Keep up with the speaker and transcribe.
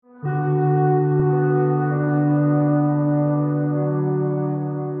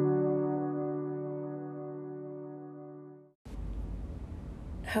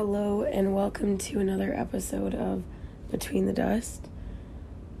welcome to another episode of Between the Dust.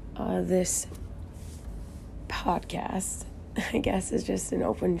 This podcast, I guess, is just an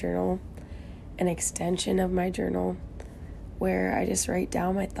open journal, an extension of my journal, where I just write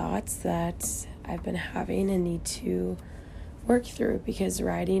down my thoughts that I've been having and need to work through, because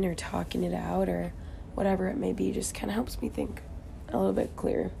writing or talking it out or whatever it may be just kind of helps me think a little bit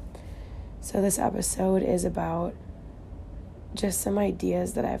clearer. So this episode is about just some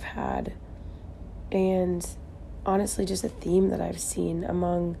ideas that I've had, and honestly just a theme that I've seen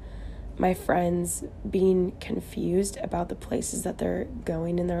among my friends being confused about the places that they're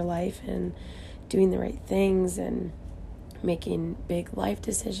going in their life and doing the right things and making big life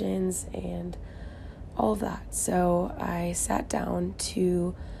decisions and all of that. So I sat down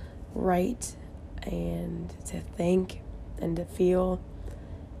to write and to think and to feel.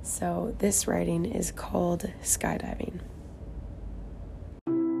 So this writing is called Skydiving.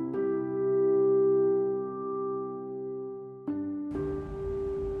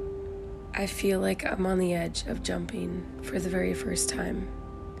 I feel like I'm on the edge of jumping for the very first time.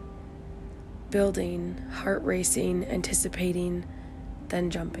 Building, heart racing, anticipating, then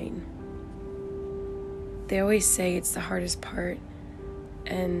jumping. They always say it's the hardest part,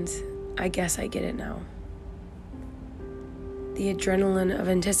 and I guess I get it now. The adrenaline of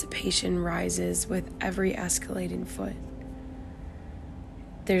anticipation rises with every escalating foot.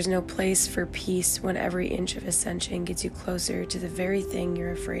 There's no place for peace when every inch of ascension gets you closer to the very thing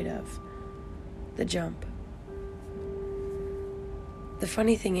you're afraid of. The jump. The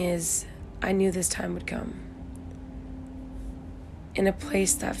funny thing is, I knew this time would come. In a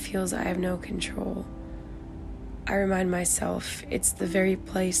place that feels I have no control, I remind myself it's the very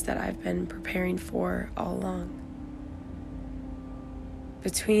place that I've been preparing for all along.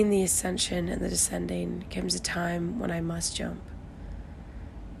 Between the ascension and the descending comes a time when I must jump.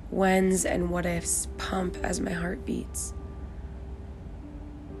 Whens and what ifs pump as my heart beats.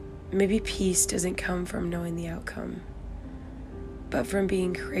 Maybe peace doesn't come from knowing the outcome, but from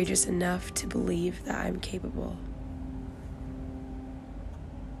being courageous enough to believe that I'm capable.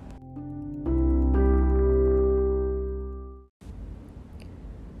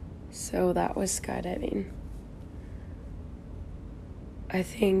 So that was skydiving. I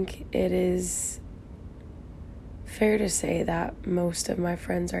think it is fair to say that most of my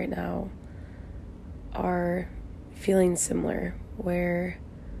friends right now are feeling similar, where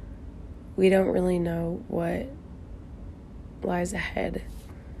we don't really know what lies ahead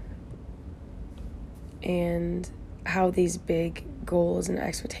and how these big goals and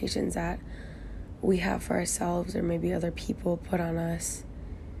expectations that we have for ourselves or maybe other people put on us,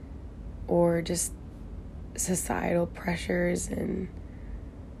 or just societal pressures and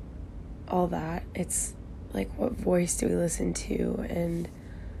all that. It's like, what voice do we listen to, and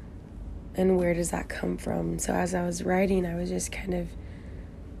where does that come from? So as I was writing, I was just kind of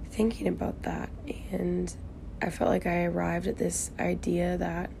thinking about that, and I felt like I arrived at this idea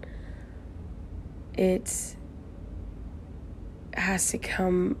that it has to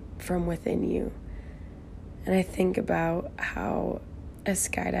come from within you. And I think about how a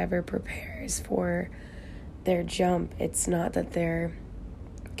skydiver prepares for their jump. It's not that they're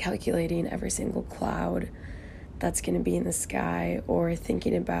calculating every single cloud that's going to be in the sky or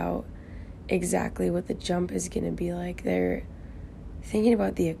thinking about exactly what the jump is going to be like. They're thinking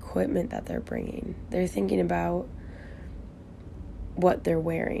about the equipment that they're bringing. They're thinking about what they're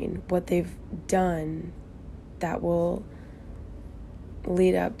wearing, what they've done that will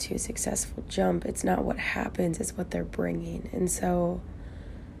lead up to a successful jump. It's not what happens, it's what they're bringing. And so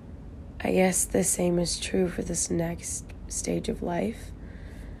I guess the same is true for this next stage of life,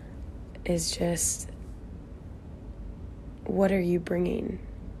 is just, what are you bringing?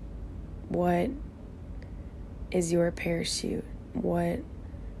 What is your parachute? What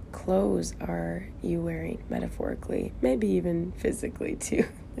clothes are you wearing, metaphorically, maybe even physically too,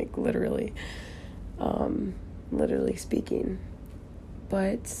 like literally speaking.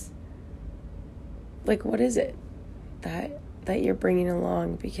 But like, what is it that you're bringing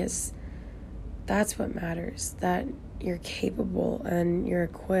along? Because that's what matters, that you're capable and you're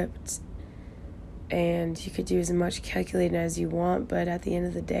equipped, and you could do as much calculating as you want, but at the end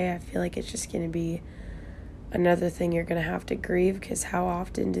of the day, I feel like it's just going to be another thing you're going to have to grieve, because how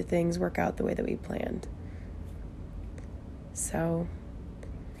often do things work out the way that we planned? So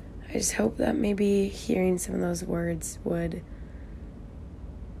I just hope that maybe hearing some of those words would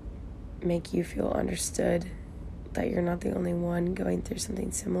make you feel understood, that you're not the only one going through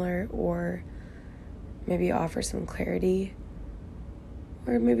something similar, or maybe offer some clarity,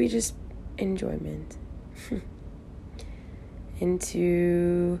 or maybe just enjoyment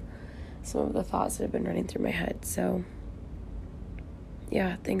into some of the thoughts that have been running through my head. So,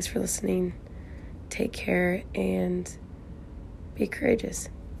 yeah, thanks for listening. Take care and be courageous.